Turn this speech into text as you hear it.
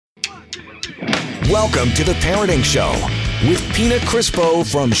Welcome to The Parenting Show with Pina Crispo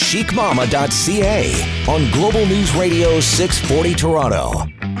from chicmama.ca on Global News Radio 640 Toronto.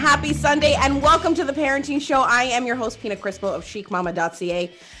 Happy Sunday and welcome to The Parenting Show. I am your host, Pina Crispo of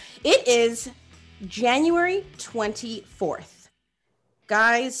chicmama.ca. It is January 24th.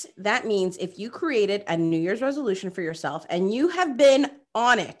 Guys, that means if you created a New Year's resolution for yourself and you have been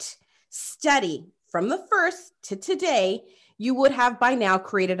on it, steady from the 1st to today, you would have by now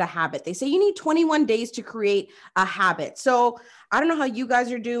created a habit. They say you need 21 days to create a habit. So I don't know how you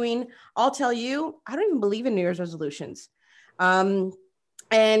guys are doing. I'll tell you, I don't even believe in New Year's resolutions. And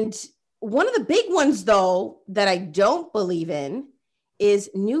one of the big ones, though, that I don't believe in is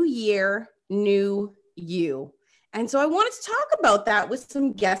New Year, New You. And so I wanted to talk about that with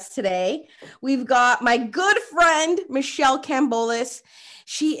some guests today. We've got my good friend, Michelle Cambolis.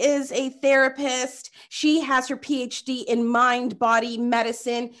 She is a therapist. She has her PhD in mind-body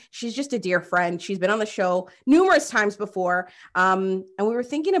medicine. She's just a dear friend. She's been on the show numerous times before. And we were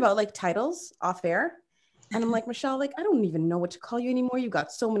thinking about like titles off air. And I'm like, Michelle, like, I don't even know what to call you anymore. You've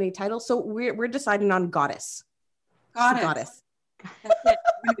got so many titles. So we're deciding on goddess. Goddess. That's it.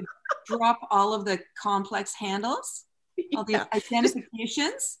 We're going to drop all of the complex handles, all the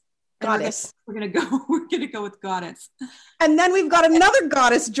identifications. Goddess. We're gonna go with goddess. And then we've got another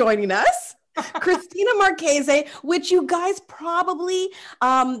goddess joining us, Christina Marchese, which you guys probably,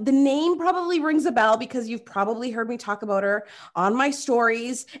 the name probably rings a bell because you've probably heard me talk about her on my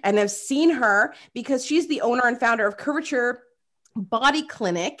stories and have seen her because she's the owner and founder of Curvature Body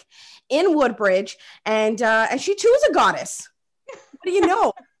Clinic in Woodbridge. And she too is a goddess. What do you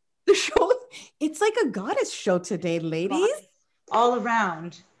know? The show, it's like a goddess show today, ladies. All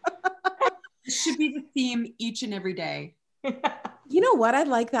around. It should be the theme each and every day. You know what? I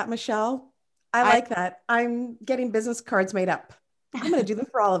like that, Michelle. I like that. I'm getting business cards made up. I'm going to do them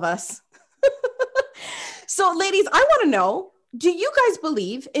for all of us. So, ladies, I want to know, do you guys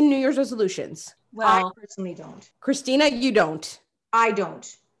believe in New Year's resolutions? Well, I personally don't. Christina, you don't. I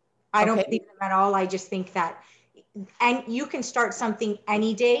don't. I don't believe them at all. I just think that, and you can start something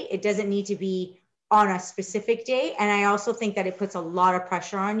any day. It doesn't need to be on a specific day. And I also think that it puts a lot of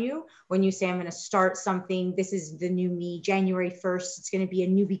pressure on you when you say, I'm going to start something. This is the new me, January 1st. It's going to be a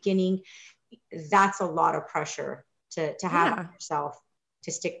new beginning. That's a lot of pressure to have on yourself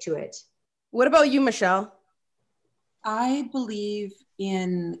to stick to it. What about you, Michelle? I believe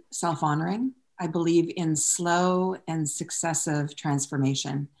in self-honoring. I believe in slow and successive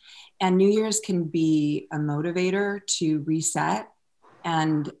transformation. And New Year's can be a motivator to reset.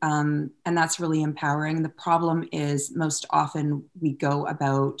 And that's really empowering. The problem is most often we go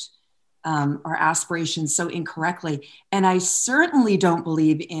about our aspirations so incorrectly. And I certainly don't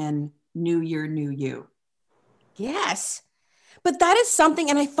believe in New Year, New You. Yes. But that is something,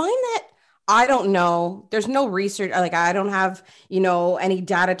 and I find that, I don't know, there's no research, like I don't have, any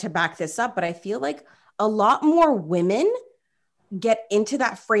data to back this up, but I feel like a lot more women get into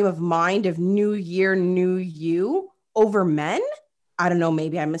that frame of mind of New Year, New You over men. I don't know,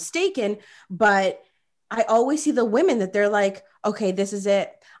 maybe I'm mistaken, but I always see the women that they're like, okay, this is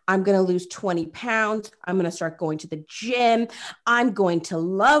it. I'm going to lose 20 pounds. I'm going to start going to the gym. I'm going to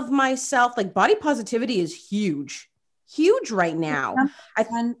love myself. Like body positivity is huge right now.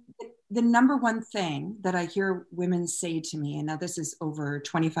 And the number one thing that I hear women say to me, and now this is over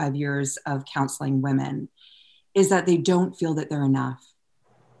 25 years of counseling women, is that they don't feel that they're enough.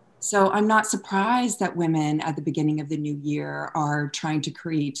 So I'm not surprised that women at the beginning of the new year are trying to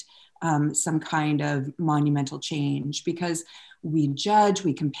create some kind of monumental change because we judge,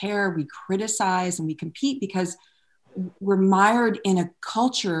 we compare, we criticize, and we compete because we're mired in a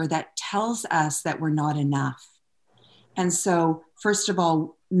culture that tells us that we're not enough. And so, first of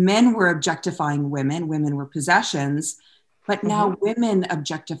all, men were objectifying women, women were possessions, but now women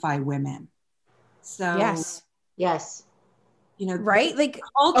objectify women. So yes. Right? Like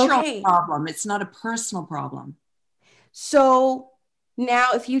cultural problem. It's not a personal problem. So now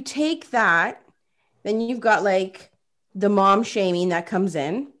if you take that, then you've got like the mom shaming that comes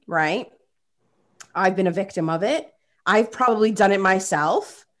in, right? I've been a victim of it. I've probably done it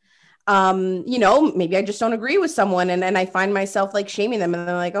myself. Maybe I just don't agree with someone and I find myself like shaming them and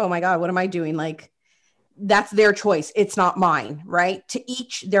they're like, oh my God, what am I doing? Like that's their choice. It's not mine, right? To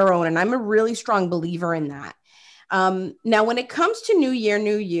each their own. And I'm a really strong believer in that. Now, when it comes to New Year,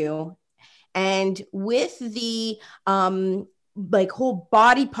 New You, and with the whole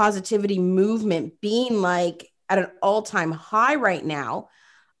body positivity movement being like at an all-time high right now,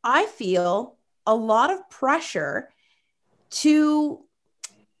 I feel a lot of pressure to,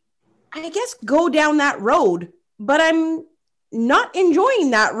 I guess, go down that road. But I'm not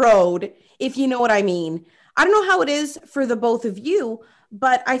enjoying that road, if you know what I mean. I don't know how it is for the both of you,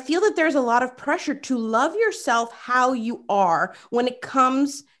 but I feel that there's a lot of pressure to love yourself how you are when it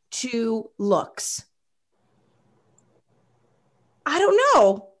comes to looks. I don't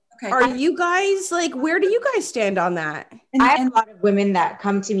know. Okay. Are you guys like, where do you guys stand on that? I have a lot of women that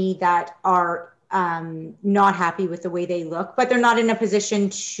come to me that are not happy with the way they look, but they're not in a position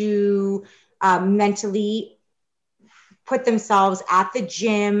to mentally put themselves at the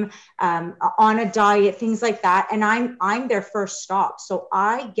gym, on a diet, things like that. And I'm their first stop. So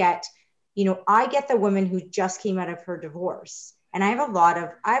I get the woman who just came out of her divorce. And I have a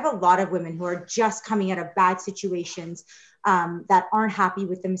lot of women who are just coming out of bad situations, that aren't happy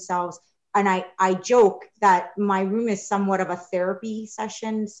with themselves. And I joke that my room is somewhat of a therapy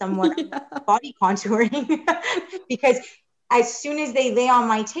session, somewhat body contouring, because as soon as they lay on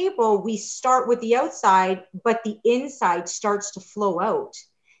my table, we start with the outside, but the inside starts to flow out.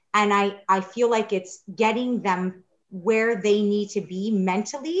 And I feel like it's getting them where they need to be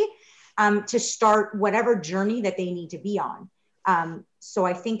mentally, to start whatever journey that they need to be on. So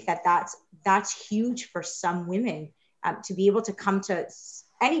I think that's huge for some women, to be able to come to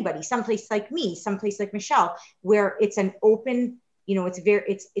anybody, someplace like me, someplace like Michelle, where it's an open,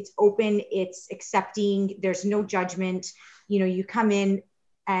 it's open, it's accepting, there's no judgment. You come in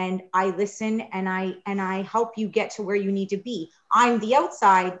and I listen and I help you get to where you need to be. I'm the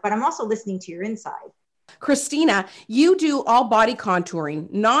outside, but I'm also listening to your inside. Christina, you do all body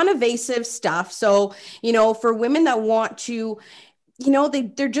contouring, non-invasive stuff. So, for women that want to,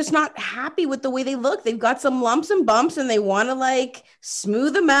 they're just not happy with the way they look. They've got some lumps and bumps and they want to like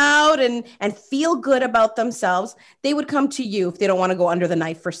smooth them out and feel good about themselves. They would come to you if they don't want to go under the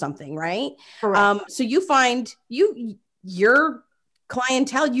knife for something, right? Correct. So you find your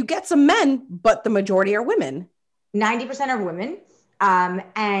clientele, you get some men, but the majority are women. 90% are women.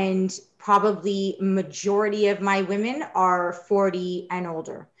 And probably majority of my women are 40 and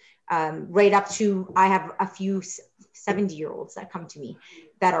older, right up to, I have a few 70-year-olds that come to me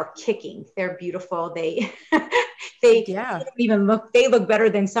that are kicking. They're beautiful. They don't even look, they look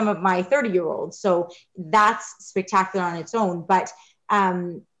better than some of my 30-year-olds. So that's spectacular on its own. But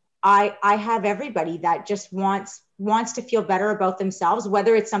I have everybody that just wants to feel better about themselves,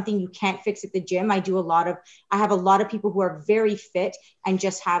 whether it's something you can't fix at the gym. I have a lot of people who are very fit and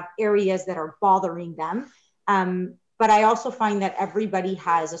just have areas that are bothering them. But I also find that everybody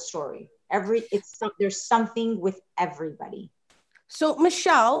has a story. There's something with everybody. So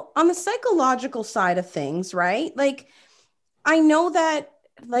Michelle, on the psychological side of things, right? Like, I know that,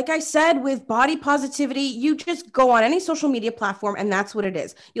 like I said, with body positivity, you just go on any social media platform and that's what it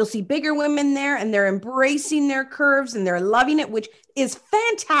is. You'll see bigger women there and they're embracing their curves and they're loving it, which is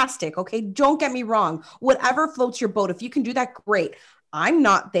fantastic. Okay. Don't get me wrong. Whatever floats your boat. If you can do that, great. I'm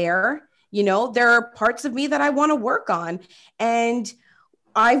not there. There are parts of me that I want to work on. And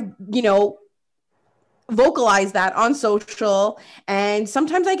I've, vocalize that on social. And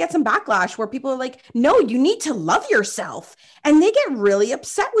sometimes I get some backlash where people are like, no, you need to love yourself. And they get really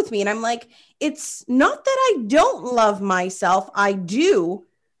upset with me. And I'm like, it's not that I don't love myself. I do.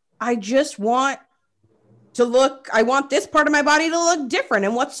 I just want I want this part of my body to look different.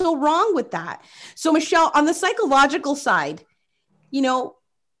 And what's so wrong with that? So Michelle, on the psychological side,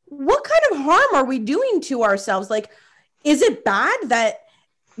 what kind of harm are we doing to ourselves? Like, is it bad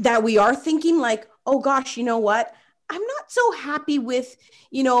that we are thinking like, oh gosh, you know what? I'm not so happy with,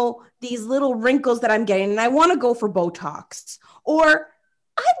 these little wrinkles that I'm getting and I want to go for Botox, or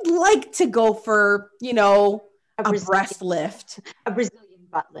I'd like to go for, a breast lift. A Brazilian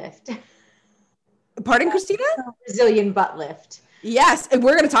butt lift. Pardon, Christina? Brazilian butt lift. Yes. And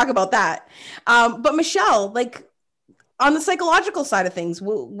we're going to talk about that. But Michelle, like on the psychological side of things,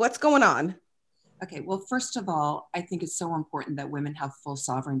 what's going on? Okay. Well, first of all, I think it's so important that women have full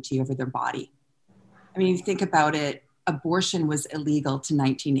sovereignty over their body. I mean, if you think about it, abortion was illegal to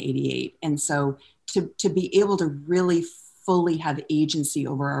 1988. And so to be able to really fully have agency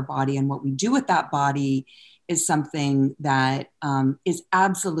over our body and what we do with that body is something that is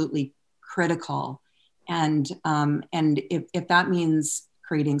absolutely critical. And if that means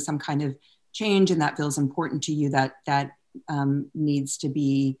creating some kind of change and that feels important to you, that needs to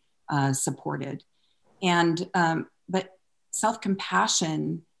be supported. And but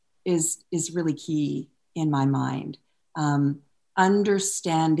self-compassion is really key in my mind.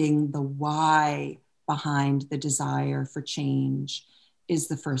 Understanding the why behind the desire for change is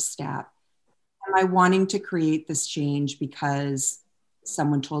the first step. Am I wanting to create this change because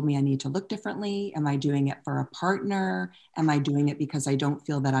someone told me I need to look differently? Am I doing it for a partner? Am I doing it because I don't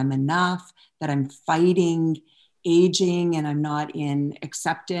feel that I'm enough, that I'm fighting aging and I'm not in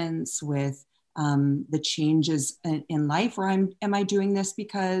acceptance with the changes in life? Or am I doing this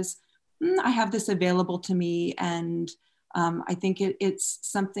because I have this available to me, and I think it's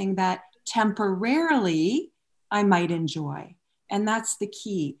something that temporarily I might enjoy. And that's the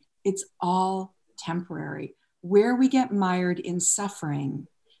key. It's all temporary. Where we get mired in suffering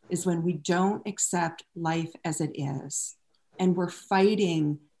is when we don't accept life as it is. And we're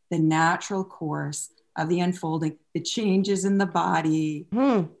fighting the natural course of the unfolding, the changes in the body.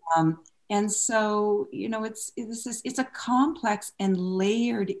 And so, it's a complex and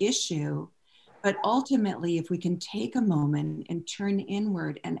layered issue. But ultimately, if we can take a moment and turn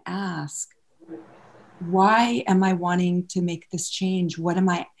inward and ask, why am I wanting to make this change? What am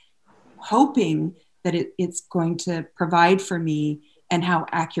I hoping that it's going to provide for me? And how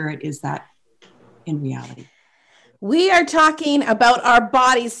accurate is that in reality? We are talking about our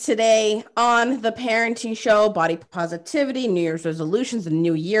bodies today on the Parenting Show, body positivity, New Year's resolutions, and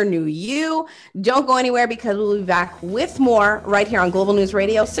new year, new you. Don't go anywhere, because we'll be back with more right here on Global News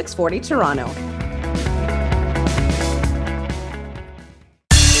Radio 640 Toronto.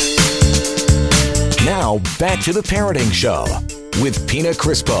 Now, back to the Parenting Show with Pina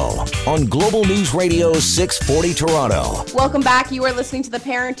Crispo on Global News Radio 640 Toronto. Welcome back. You are listening to the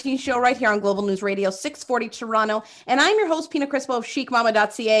Parenting Show right here on Global News Radio 640 Toronto. And I'm your host, Pina Crispo of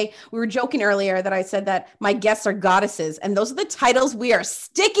chicmama.ca. We were joking earlier that I said that my guests are goddesses. And those are the titles we are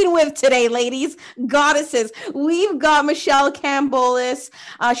sticking with today, ladies. Goddesses. We've got Michelle Cambolis.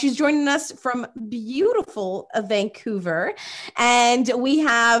 She's joining us from beautiful Vancouver. And we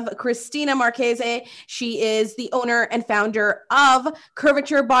have Christina Marchese. She is the owner and founder of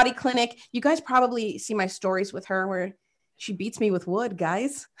Curvature Body Clinic. You guys probably see my stories with her where she beats me with wood,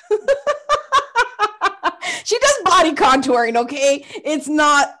 guys. She does body contouring, okay? It's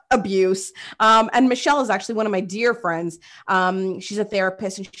not abuse. And Michelle is actually one of my dear friends. She's a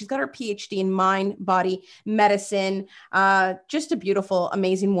therapist, and she's got her PhD in mind, body medicine. Just a beautiful,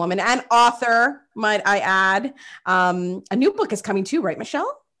 amazing woman and author, might I add. A new book is coming too, right,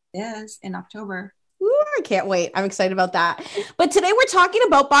 Michelle? Yes, in October. Ooh, I can't wait. I'm excited about that. But today we're talking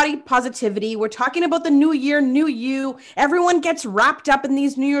about body positivity. We're talking about the new year, new you. Everyone gets wrapped up in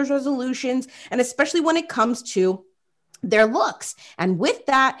these New Year's resolutions, and especially when it comes to their looks. And with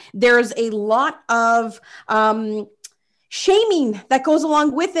that, there's a lot of shaming that goes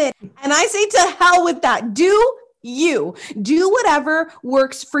along with it. And I say to hell with that. Do whatever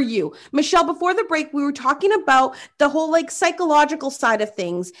works for you. Michelle, before the break, we were talking about the whole psychological side of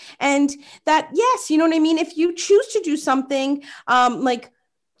things, and that, yes, you know what I mean? If you choose to do something,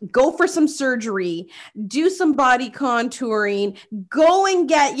 go for some surgery, do some body contouring, go and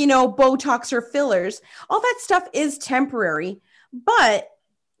get, Botox or fillers, all that stuff is temporary. But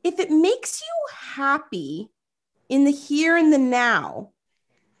if it makes you happy in the here and the now,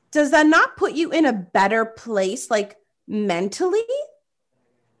 does that not put you in a better place, mentally?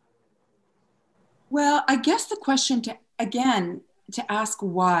 Well, I guess the question to ask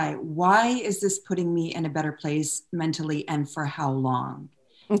why is this putting me in a better place mentally, and for how long?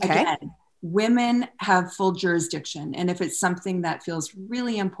 Okay. Again, women have full jurisdiction. And if it's something that feels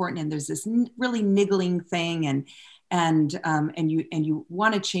really important and there's this really niggling thing and you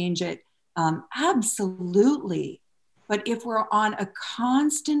want to change it, absolutely. But if we're on a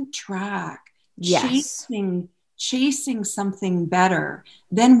constant track, yes, chasing something better,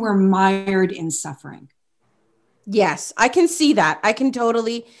 then we're mired in suffering. Yes, I can see that. I can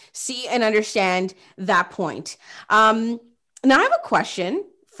totally see and understand that point. Now I have a question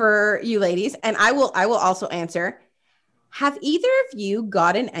for you ladies, and I will also answer. Have either of you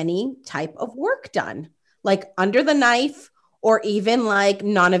gotten any type of work done, under the knife or even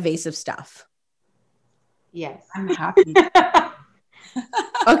non-invasive stuff? Yes. I'm happy.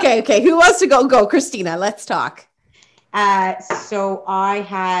 Okay. Who wants to go? Go, Christina. Let's talk. So I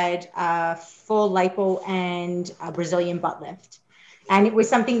had a full lipo and a Brazilian butt lift. And it was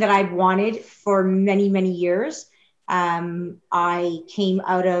something that I've wanted for many, many years. I came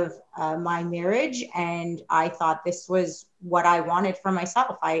out of my marriage, and I thought this was what I wanted for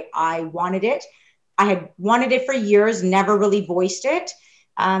myself. I wanted it. I had wanted it for years, never really voiced it.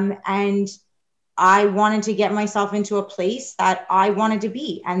 And I wanted to get myself into a place that I wanted to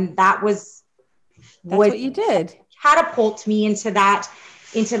be. And that's what you did. Catapult me into that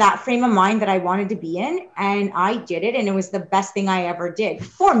frame of mind that I wanted to be in. And I did it. And it was the best thing I ever did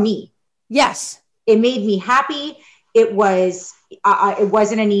for me. Yes. It made me happy. It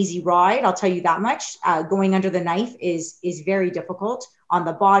wasn't an easy ride. I'll tell you that much. Going under the knife is very difficult on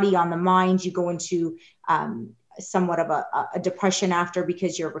the body, on the mind. You go into somewhat of a depression after,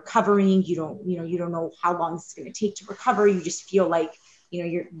 because you're recovering. You don't know how long it's going to take to recover. You just feel like,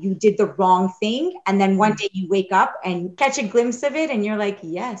 you did the wrong thing. And then one day you wake up and catch a glimpse of it and you're like,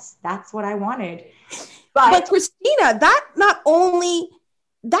 yes, that's what I wanted. But Christina, that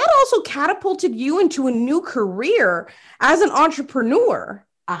also catapulted you into a new career as an entrepreneur.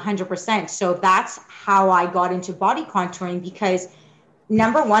 100%. So that's how I got into body contouring, because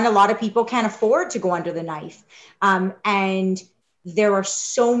number one, a lot of people can't afford to go under the knife. And there are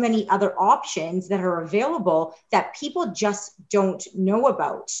so many other options that are available that people just don't know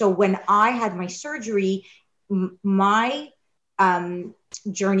about. So when I had my surgery, my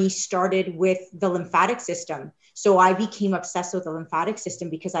journey started with the lymphatic system. So I became obsessed with the lymphatic system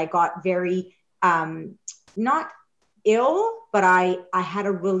because I got very, not ill, but I had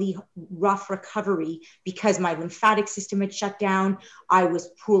a really rough recovery because my lymphatic system had shut down. I was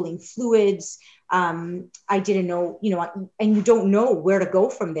pooling fluids. I didn't know, and you don't know where to go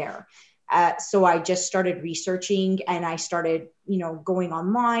from there. So I just started researching, and I started, going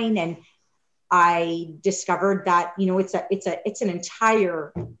online, and I discovered that, it's an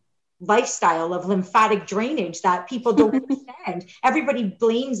entire lifestyle of lymphatic drainage that people don't understand. Everybody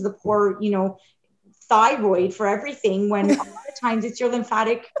blames the poor, thyroid for everything, when a lot of times it's your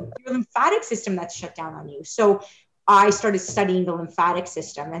lymphatic system that's shut down on you. So I started studying the lymphatic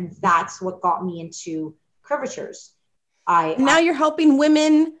system, and that's what got me into curvatures. Now you're helping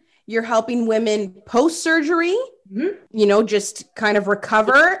women post-surgery, just kind of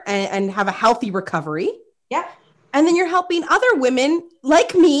recover and have a healthy recovery. Yeah. And then you're helping other women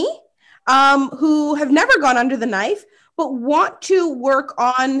like me, who have never gone under the knife, but want to work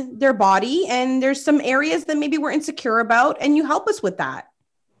on their body. And there's some areas that maybe we're insecure about, and you help us with that.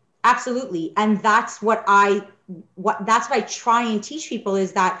 Absolutely. And that's what I try and teach people,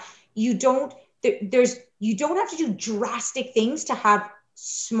 is that you don't have to do drastic things to have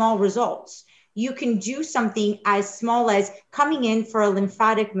small results. You can do something as small as coming in for a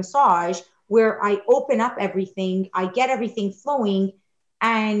lymphatic massage, where I open up everything, I get everything flowing.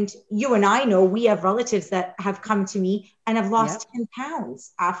 And you and I know, we have relatives that have come to me and have lost 10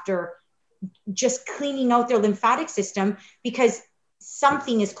 pounds after just cleaning out their lymphatic system, because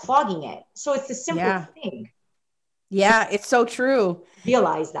something is clogging it. So it's the simplest thing. Yeah, it's so true.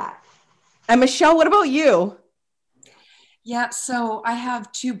 Realize that. And Michelle, what about you? Yeah, so I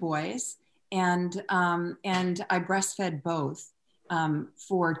have 2 boys, and I breastfed both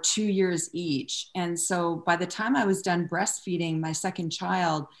for 2 years each. And so by the time I was done breastfeeding my second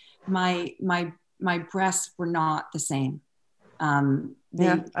child, my breasts were not the same.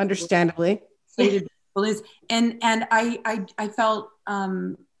 Understandably. And I felt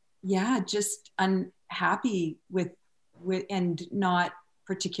just unhappy with and not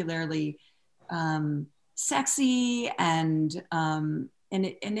particularly sexy, and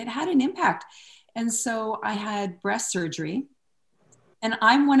it had an impact. And so I had breast surgery, and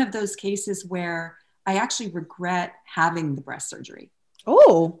I'm one of those cases where I actually regret having the breast surgery.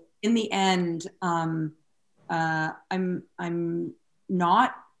 Oh, in the end, I'm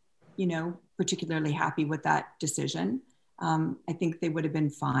not, particularly happy with that decision. I think they would have been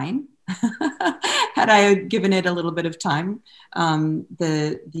fine had I given it a little bit of time.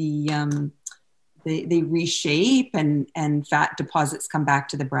 They reshape, and fat deposits come back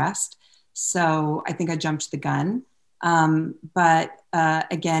to the breast. So I think I jumped the gun. But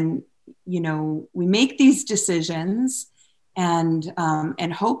again, we make these decisions and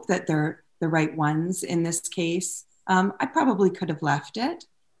hope that they're the right ones. In this case, I probably could have left it,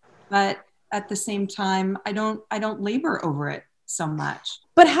 but at the same time, I don't labor over it so much.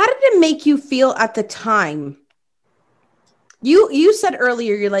 But how did it make you feel at the time? You said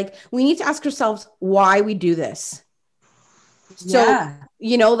earlier, you're like, we need to ask ourselves why we do this. So,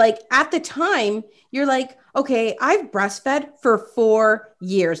 at the time, you're like, okay, I've breastfed for 4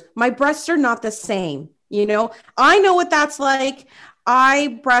 years. My breasts are not the same. I know what that's like.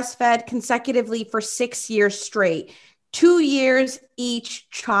 I breastfed consecutively for 6 years straight, 2 years each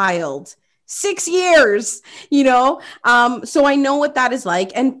child, 6 years, so I know what that is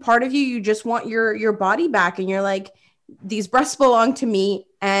like. And part of you just want your body back. And you're like, these breasts belong to me.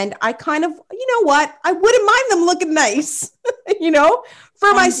 And I kind of, I wouldn't mind them looking nice,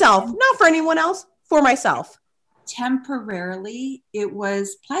 for myself, not for anyone else, for myself. Temporarily, it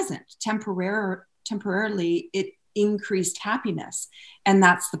was pleasant. Temporarily, it increased happiness. And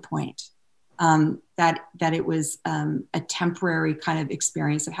that's the point, that it was a temporary kind of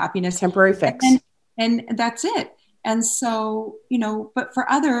experience of happiness. Temporary fix. And that's it. And so, but for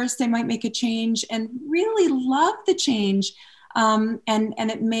others, they might make a change and really love the change. and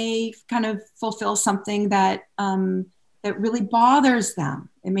it may kind of fulfill something that that really bothers them.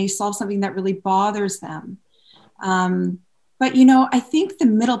 It may solve something that really bothers them. But I think the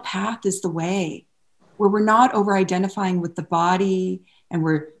middle path is the way, where we're not over-identifying with the body and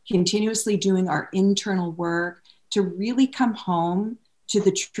we're continuously doing our internal work to really come home to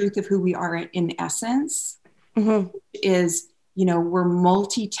the truth of who we are in essence. Is, we're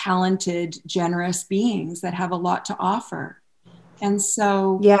multi-talented, generous beings that have a lot to offer. And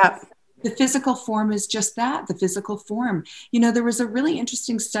so the physical form is just that, the physical form. There was a really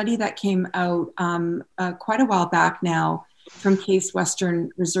interesting study that came out quite a while back now from Case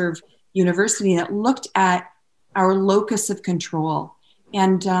Western Reserve University that looked at our locus of control.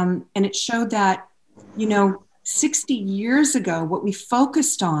 And it showed that, 60 years ago, what we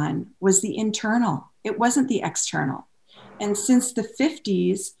focused on was the internal. It wasn't the external. And since the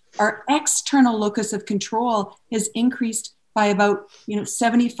 50s, our external locus of control has increased by about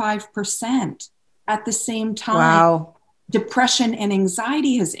 75%. At the same time, depression and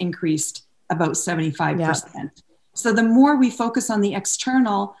anxiety has increased about 75%. Yeah. So the more we focus on the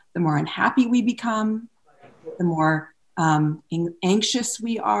external, the more unhappy we become, the more anxious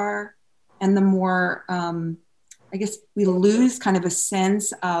we are, and the more, I guess, we lose kind of a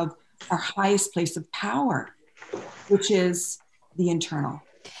sense of our highest place of power, which is the internal.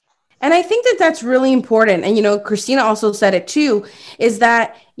 And I think that that's really important. And, Christina also said it too, is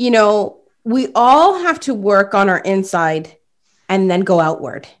that, we all have to work on our inside and then go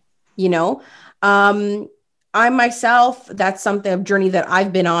outward, I myself, that's a journey that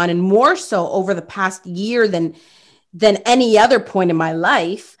I've been on, and more so over the past year than any other point in my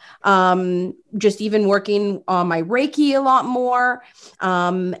life. Just even working on my Reiki a lot more,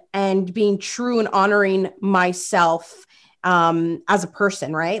 and being true and honoring myself as a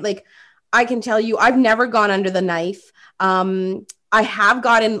person, right? Like, I can tell you, I've never gone under the knife. I have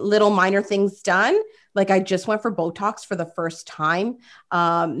gotten little minor things done. Like, I just went for Botox for the first time,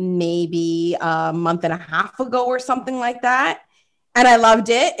 maybe a month and a half ago or something like that. And I loved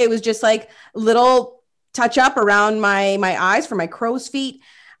it. It was just like little touch up around my eyes for my crow's feet.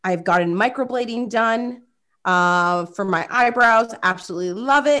 I've gotten microblading done for my eyebrows. Absolutely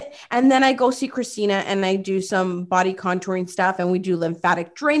love it. And then I go see Christina and I do some body contouring stuff, and we do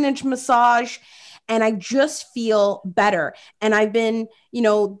lymphatic drainage massage. And I just feel better. And I've been,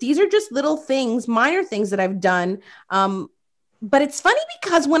 these are just little things, minor things that I've done. But it's funny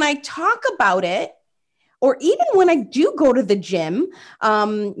because when I talk about it, or even when I do go to the gym,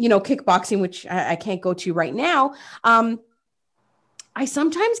 kickboxing, which I can't go to right now, I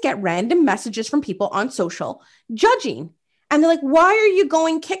sometimes get random messages from people on social judging. And they're like, why are you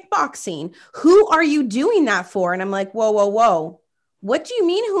going kickboxing? Who are you doing that for? And I'm like, whoa, whoa, whoa. What do you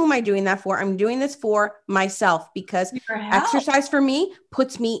mean, who am I doing that for? I'm doing this for myself, because exercise for me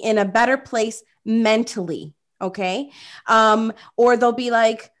puts me in a better place mentally. Okay. Or they'll be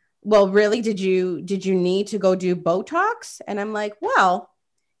like, well, really, did you need to go do Botox? And I'm like, well,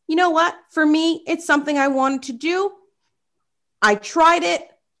 you know what? For me, it's something I wanted to do. I tried it.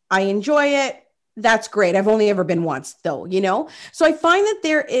 I enjoy it. That's great. I've only ever been once though, So I find that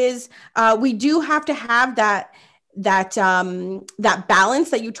there is, we do have to have that balance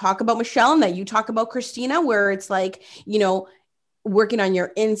that you talk about, Michelle, and that you talk about, Christina, where it's like, working on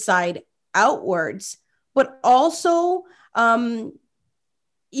your inside outwards, but also,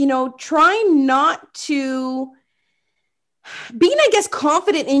 trying not to being, I guess,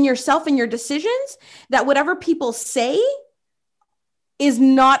 confident in yourself and your decisions, that whatever people say is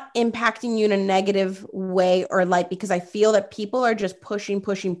not impacting you in a negative way or light, because I feel that people are just pushing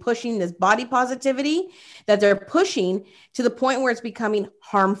this body positivity that they're pushing to the point where it's becoming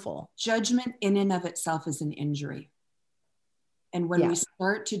harmful. Judgment in and of itself is an injury. And when we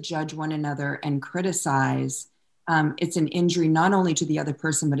start to judge one another and criticize, it's an injury not only to the other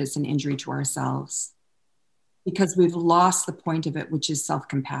person, but it's an injury to ourselves, because we've lost the point of it, which is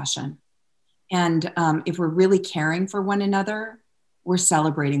self-compassion. And if we're really caring for one another, we're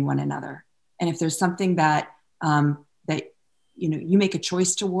celebrating one another. And if there's something that you make a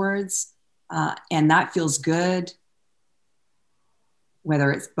choice towards, and that feels good,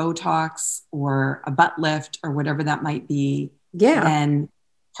 whether it's Botox or a butt lift or whatever that might be, then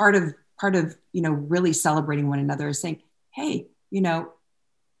part of really celebrating one another is saying, hey,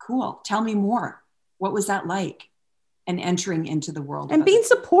 cool, tell me more. What was that like? And entering into the world and being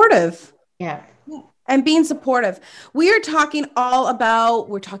supportive. Yeah. and being supportive. We are talking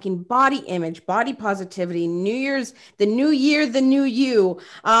we're talking body image, body positivity, the new year, the new you,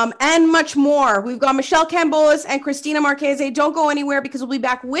 and much more. We've got Michelle Cambolis and Christina Marchese. Don't go anywhere because we'll be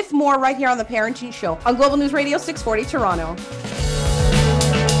back with more right here on The Parenting Show on Global News Radio 640 Toronto.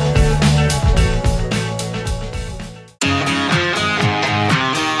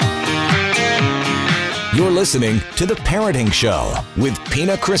 You're listening to The Parenting Show with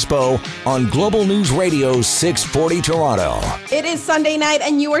Pina Crispo on Global News Radio 640 Toronto. It is Sunday night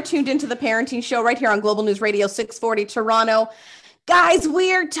and you are tuned into The Parenting Show right here on Global News Radio 640 Toronto. Guys,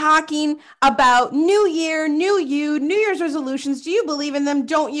 we are talking about New Year, New You, New Year's resolutions. Do you believe in them?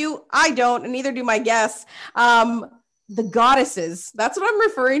 Don't you? I don't, and neither do my guests. The goddesses. That's what I'm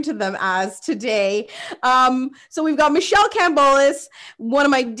referring to them as today. So we've got Michelle Cambolis, one of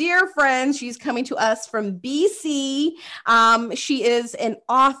my dear friends. She's coming to us from BC. She is an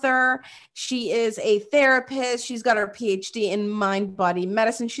author. She is a therapist. She's got her PhD in mind-body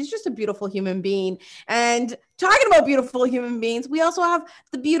medicine. She's just a beautiful human being. And talking about beautiful human beings, we also have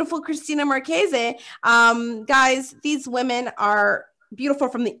the beautiful Christina Marchese. Guys, these women are beautiful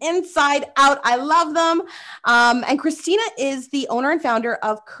from the inside out. I love them. And Christina is the owner and founder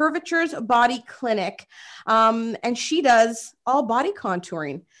of Curvatures Body Clinic. And she does all body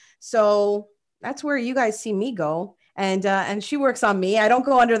contouring. So that's where you guys see me go. And she works on me. I don't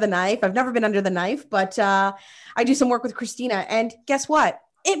go under the knife. I've never been under the knife, but I do some work with Christina. And guess what?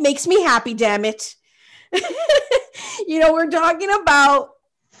 It makes me happy, damn it. We're talking about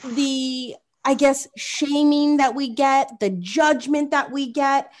the shaming that we get, the judgment that we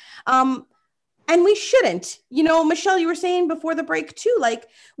get. And we shouldn't. Michelle, you were saying before the break too, like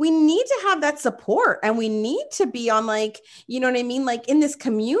we need to have that support and we need to be on like in this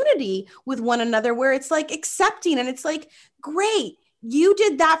community with one another where it's like accepting and it's like, great, you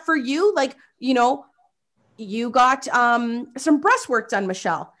did that for you. Like, you got some breast work done,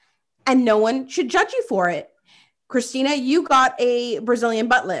 Michelle, and no one should judge you for it. Christina, you got a Brazilian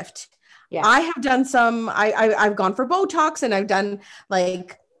butt lift. Yeah. I have done I've gone for Botox and I've done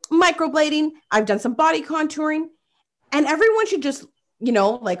like microblading. I've done some body contouring, and everyone should just,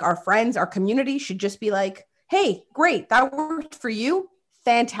 like our friends, our community should just be like, hey, great, that worked for you.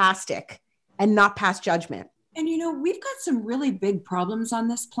 Fantastic. And not pass judgment. And, we've got some really big problems on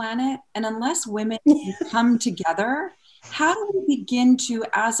this planet. And unless women come together, how do we begin to,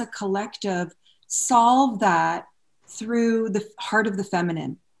 as a collective, solve that through the heart of the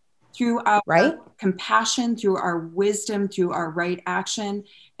feminine? Through our compassion, through our wisdom, through our right action.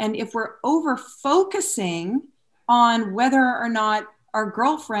 And if we're over focusing on whether or not our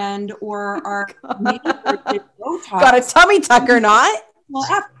girlfriend or our neighbor did Botox, got a tummy tuck or not, well,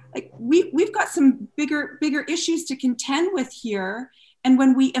 we've got some bigger issues to contend with here. And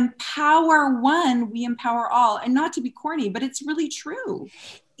when we empower one, we empower all. And not to be corny, but it's really true.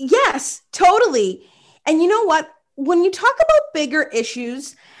 Yes, totally. And you know what? When you talk about bigger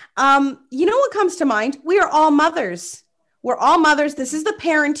issues, what comes to mind? We are all mothers. We're all mothers. This is the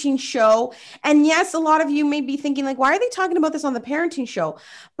parenting show. And yes, a lot of you may be thinking like, why are they talking about this on the parenting show?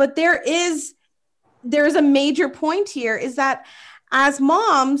 But there is a major point here is that as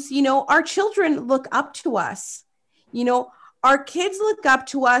moms, our children look up to us, our kids look up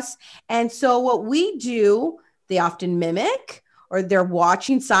to us. And so what we do, they often mimic or they're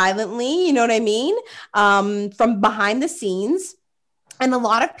watching silently, you know what I mean? From behind the scenes. And a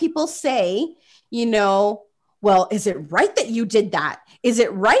lot of people say, well, is it right that you did that? Is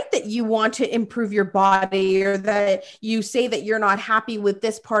it right that you want to improve your body or that you say that you're not happy with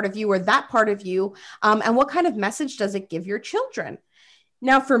this part of you or that part of you? And what kind of message does it give your children?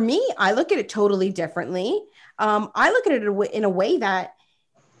 Now, for me, I look at it totally differently. I look at it in a way that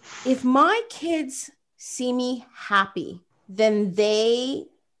if my kids see me happy, then they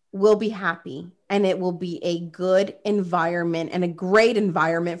will be happy and it will be a good environment and a great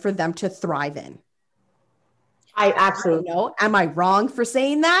environment for them to thrive in. I absolutely know. Am I wrong for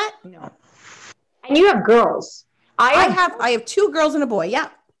saying that? No. And you have girls. I have 2 girls and a boy. Yeah.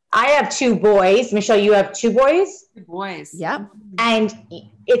 I have 2 boys. Michelle, you have 2 boys? 2 boys. Yep. And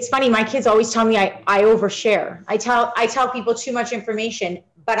it's funny. My kids always tell me I overshare. I tell people too much information,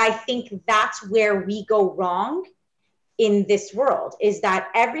 but I think that's where we go wrong in this world, is that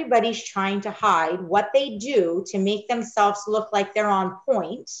everybody's trying to hide what they do to make themselves look like they're on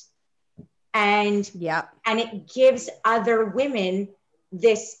point. And it gives other women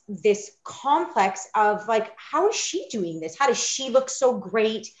this complex of like, how is she doing this? How does she look so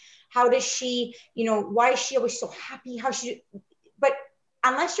great? How does she, why is she always so happy? But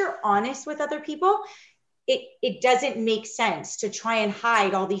unless you're honest with other people, it doesn't make sense to try and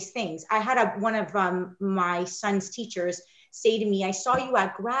hide all these things. I had one of my son's teachers say to me, I saw you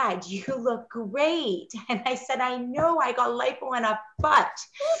at grad, you look great. And I said, I know, I got lipo and a butt.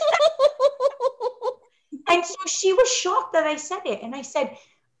 And so she was shocked that I said it. And I said,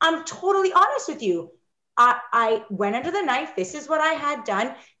 I'm totally honest with you. I went under the knife. This is what I had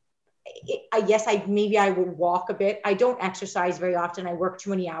done. Yes, maybe I would walk a bit. I don't exercise very often. I work too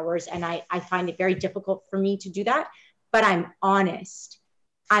many hours and I find it very difficult for me to do that. But I'm honest.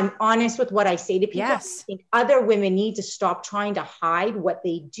 I'm honest with what I say to people. Yes. I think other women need to stop trying to hide what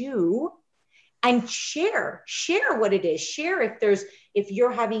they do and share what it is. Share if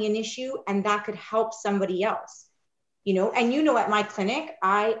you're having an issue and that could help somebody else, and at my clinic,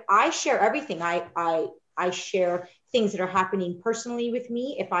 I share everything. I share things that are happening personally with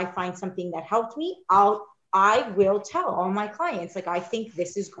me. If I find something that helped me, I will tell all my clients, like, I think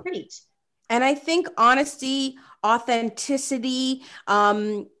this is great. And I think honesty, authenticity,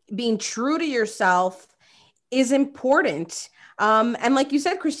 being true to yourself is important. And like you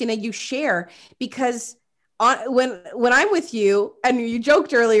said, Christina, you share, because when I'm with you, and you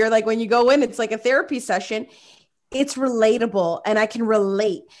joked earlier, like when you go in, it's like a therapy session. It's relatable, and I can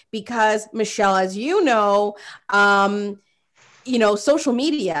relate because, Michelle, as you know, social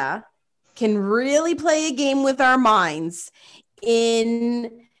media can really play a game with our minds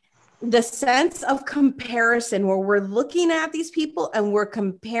in the sense of comparison, where we're looking at these people and we're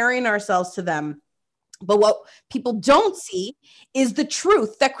comparing ourselves to them. But what people don't see is the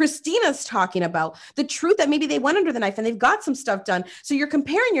truth that Christina's talking about, the truth that maybe they went under the knife and they've got some stuff done. So you're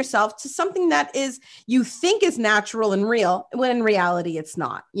comparing yourself to something that you think is natural and real, when in reality it's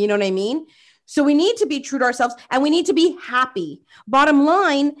not. You know what I mean? So we need to be true to ourselves, and we need to be happy. Bottom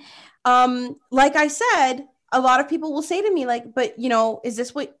line, like I said, a lot of people will say to me, like, but is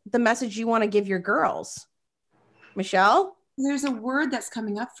this what the message you want to give your girls? Michelle? There's a word that's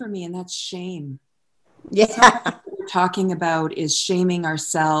coming up for me, and that's shame. Yeah. So what we're talking about is shaming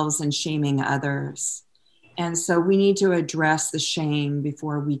ourselves and shaming others. And so we need to address the shame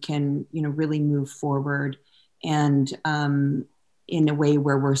before we can, really move forward, and in a way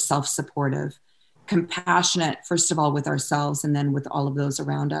where we're self-supportive, compassionate, first of all, with ourselves, and then with all of those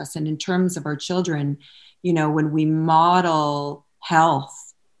around us. And in terms of our children, when we model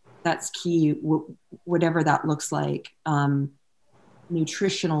health, that's key, whatever that looks like,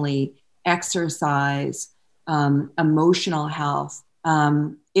 nutritionally, exercise, emotional health,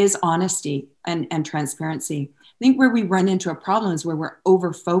 is honesty and transparency. I think where we run into a problem is where we're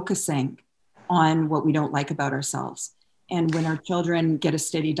over-focusing on what we don't like about ourselves. And when our children get a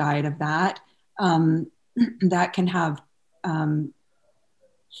steady diet of that, that can have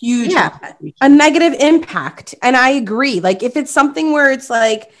huge, a negative impact. And I agree. Like, if it's something where it's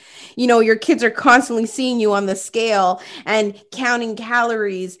like, your kids are constantly seeing you on the scale and counting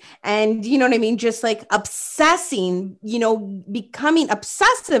calories, and you know what I mean? Just like obsessing, becoming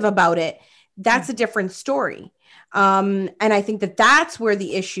obsessive about it. That's a different story. And I think that that's where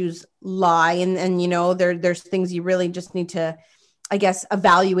the issues lie. And there's things you really just need to, I guess,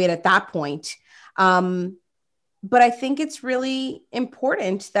 evaluate at that point. But I think it's really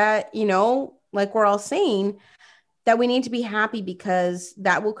important that, like we're all saying, that we need to be happy, because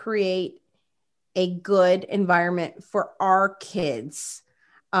that will create a good environment for our kids.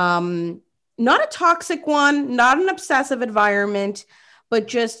 Not a toxic one, not an obsessive environment, but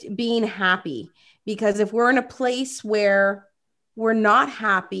just being happy. Because if we're in a place where we're not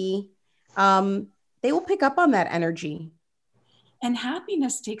happy, they will pick up on that energy. And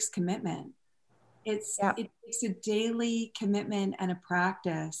happiness takes commitment. It takes a daily commitment and a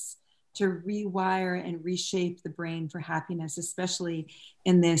practice to rewire and reshape the brain for happiness, especially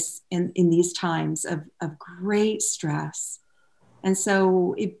in these times of great stress. And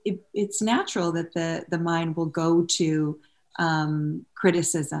so it's natural that the mind will go to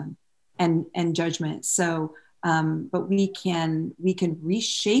criticism and judgment. So, but we can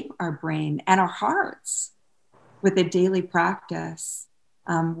reshape our brain and our hearts with a daily practice,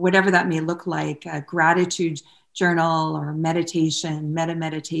 whatever that may look like, a gratitude journal or meditation,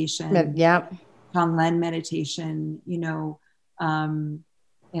 meditation, Tonglen meditation.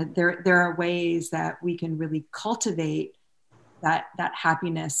 There are ways that we can really cultivate that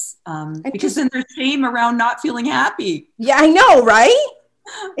happiness, because then there's shame around not feeling happy. Yeah, I know, right?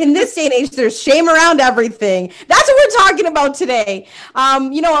 In this day and age, there's shame around everything. That's what we're talking about today. We're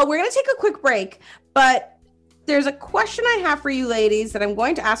going to take a quick break, but there's a question I have for you ladies that I'm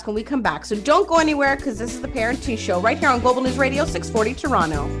going to ask when we come back. So don't go anywhere, because this is the Parenting Show right here on Global News Radio 640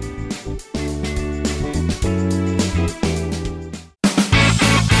 Toronto.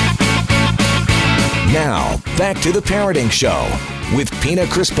 Now, back to the Parenting Show with Pina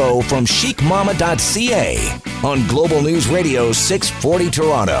Crispo from chicmama.ca on Global News Radio 640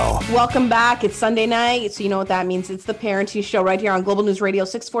 Toronto. Welcome back. It's Sunday night, so you know what that means. It's the Parenting Show right here on Global News Radio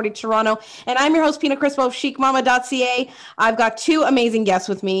 640 Toronto. And I'm your host, Pina Crispo of chicmama.ca. I've got two amazing guests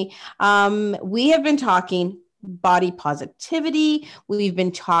with me. We have been talking body positivity. We've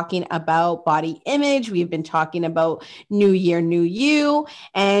been talking about body image. We've been talking about New Year, New You.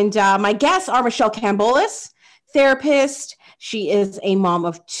 And my guests are Michelle Cambolis, therapist. She is a mom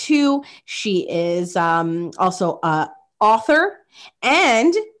of two. She is also an author,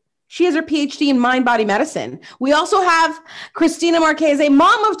 and she has her PhD in mind-body medicine. We also have Christina Marquez, a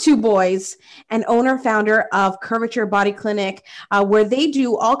mom of two boys, and owner-founder of Curvature Body Clinic, where they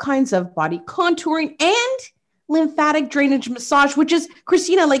do all kinds of body contouring and lymphatic drainage massage, which is,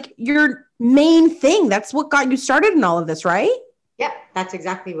 Christina, like your main thing. That's what got you started in all of this, right? Yeah, that's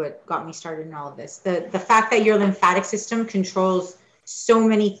exactly what got me started in all of this. The fact that your lymphatic system controls so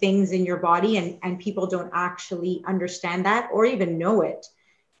many things in your body, and people don't actually understand that or even know it,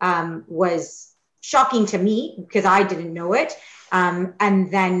 was shocking to me because I didn't know it. And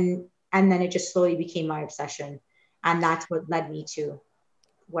then it just slowly became my obsession. And that's what led me to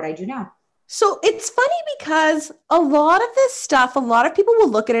what I do now. So it's funny because a lot of this stuff, a lot of people will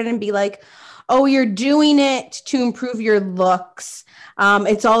look at it and be like, oh, you're doing it to improve your looks.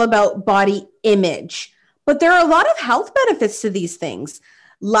 It's all about body image. But there are a lot of health benefits to these things,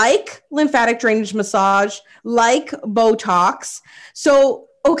 like lymphatic drainage massage, like Botox. So,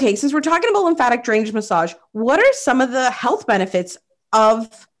 okay, since we're talking about lymphatic drainage massage, what are some of the health benefits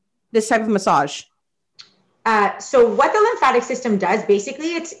of this type of massage? So what the lymphatic system does,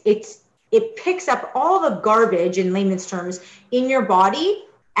 basically, it picks up all the garbage, in layman's terms, in your body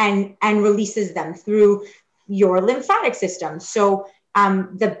and releases them through your lymphatic system. So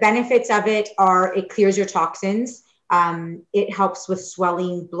the benefits of it are it clears your toxins. It helps with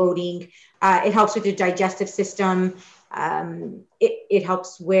swelling, bloating. It helps with your digestive system. It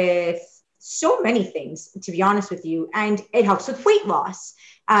helps with so many things, to be honest with you. And it helps with weight loss.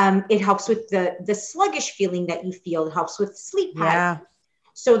 It helps with the sluggish feeling that you feel. It helps with sleep patterns. Yeah.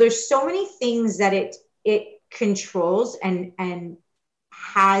 So there's so many things that it controls and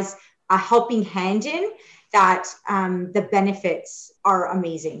has a helping hand in that the benefits are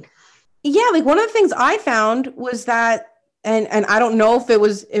amazing. Yeah, like one of the things I found was that, and I don't know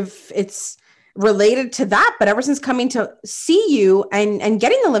if it's related to that, but ever since coming to see you and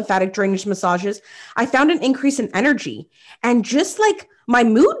getting the lymphatic drainage massages, I found an increase in energy and just like my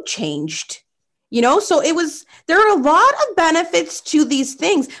mood changed. You know, so there are a lot of benefits to these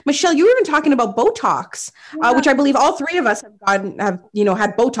things. Michelle, you were even talking about Botox, which I believe all three of us have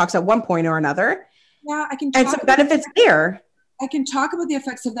had Botox at one point or another. Yeah, I can. And some benefits there. I can talk about the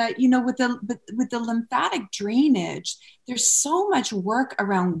effects of that. You know, with the lymphatic drainage, there's so much work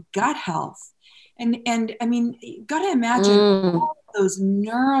around gut health, and I mean, you got to imagine all those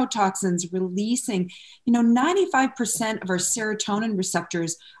neurotoxins releasing. You know, 95% of our serotonin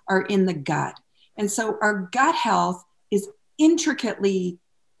receptors are in the gut. And so our gut health is intricately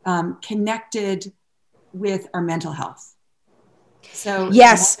connected with our mental health. So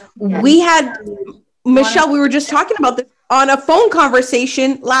yes, we had, Michelle, we were just talking about this on a phone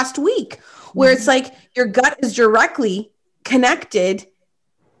conversation last week, where it's like your gut is directly connected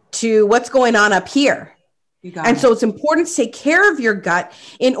to what's going on up here. And so it's important to take care of your gut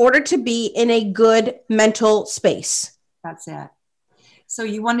in order to be in a good mental space. That's it. So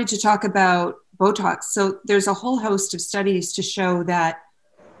you wanted to talk about Botox. So there's a whole host of studies to show that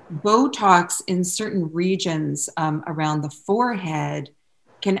Botox in certain regions around the forehead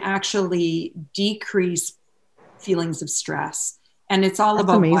can actually decrease feelings of stress. And it's all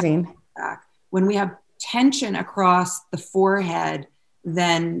about amazing. When we have tension across the forehead,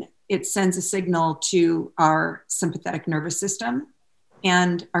 then it sends a signal to our sympathetic nervous system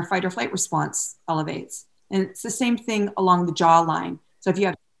and our fight or flight response elevates. And it's the same thing along the jawline. So if you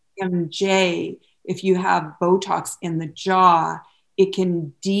have MJ, if you have Botox in the jaw, it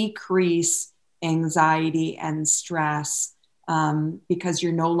can decrease anxiety and stress because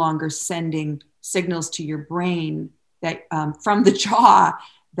you're no longer sending signals to your brain that from the jaw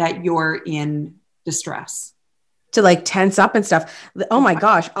that you're in distress. To like tense up and stuff. Oh my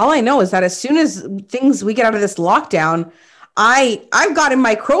gosh. All I know is that as soon as we get out of this lockdown, I've gotten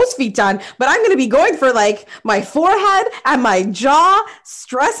my crow's feet done, but I'm going to be going for like my forehead and my jaw,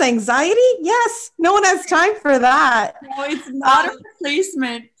 stress, anxiety. Yes. No one has time for that. No, it's not a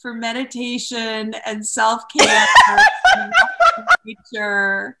replacement for meditation and self-care and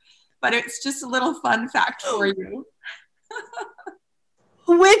nature, but it's just a little fun fact for you.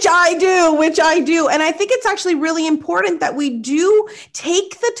 Which I do. And I think it's actually really important that we do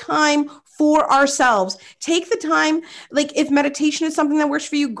take the time for ourselves. Take the time, like if meditation is something that works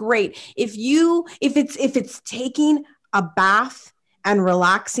for you, great. If it's taking a bath and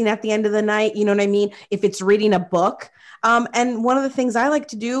relaxing at the end of the night, you know what I mean? If it's reading a book. And one of the things I like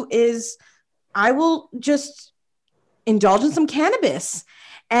to do is I will just indulge in some cannabis.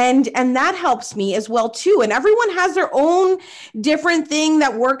 And that helps me as well too. And everyone has their own different thing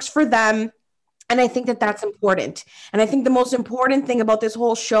that works for them. And I think that that's important. And I think the most important thing about this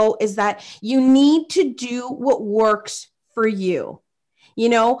whole show is that you need to do what works for you. You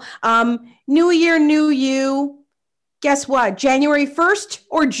know, new year, new you. Guess what? January 1st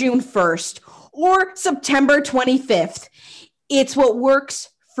or June 1st or September 25th. It's what works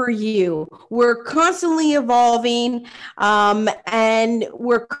for you. We're constantly evolving, and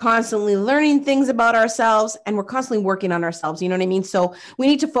we're constantly learning things about ourselves, and we're constantly working on ourselves. You know what I mean? So we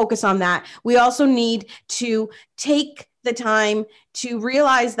need to focus on that. We also need to take the time to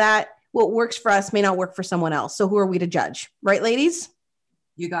realize that what works for us may not work for someone else. So who are we to judge? Right, ladies?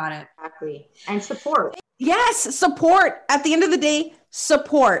 You got it. Exactly. And support. Yes, support. At the end of the day,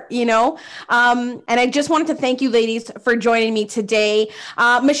 support, you know? And I just wanted to thank you ladies for joining me today.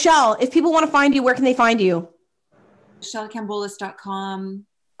 Michelle, if people want to find you, where can they find you? MichelleCambolis.com.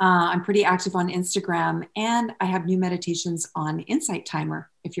 I'm pretty active on Instagram, and I have new meditations on Insight Timer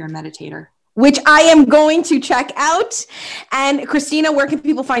if you're a meditator. Which I am going to check out. And Christina, where can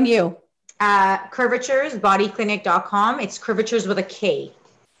people find you? Curvaturesbodyclinic.com. It's curvatures with a K.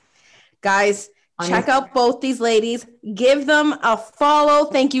 Guys, check out both these ladies. Give them a follow.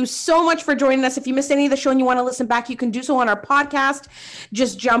 Thank you so much for joining us. If you missed any of the show and you want to listen back, you can do so on our podcast.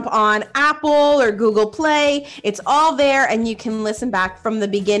 Just jump on Apple or Google Play. It's all there, and you can listen back from the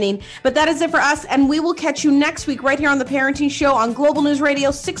beginning. But that is it for us, and we will catch you next week right here on The Parenting Show on Global News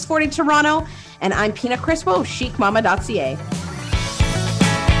Radio 640 Toronto. And I'm Pina Crispo of chicmama.ca.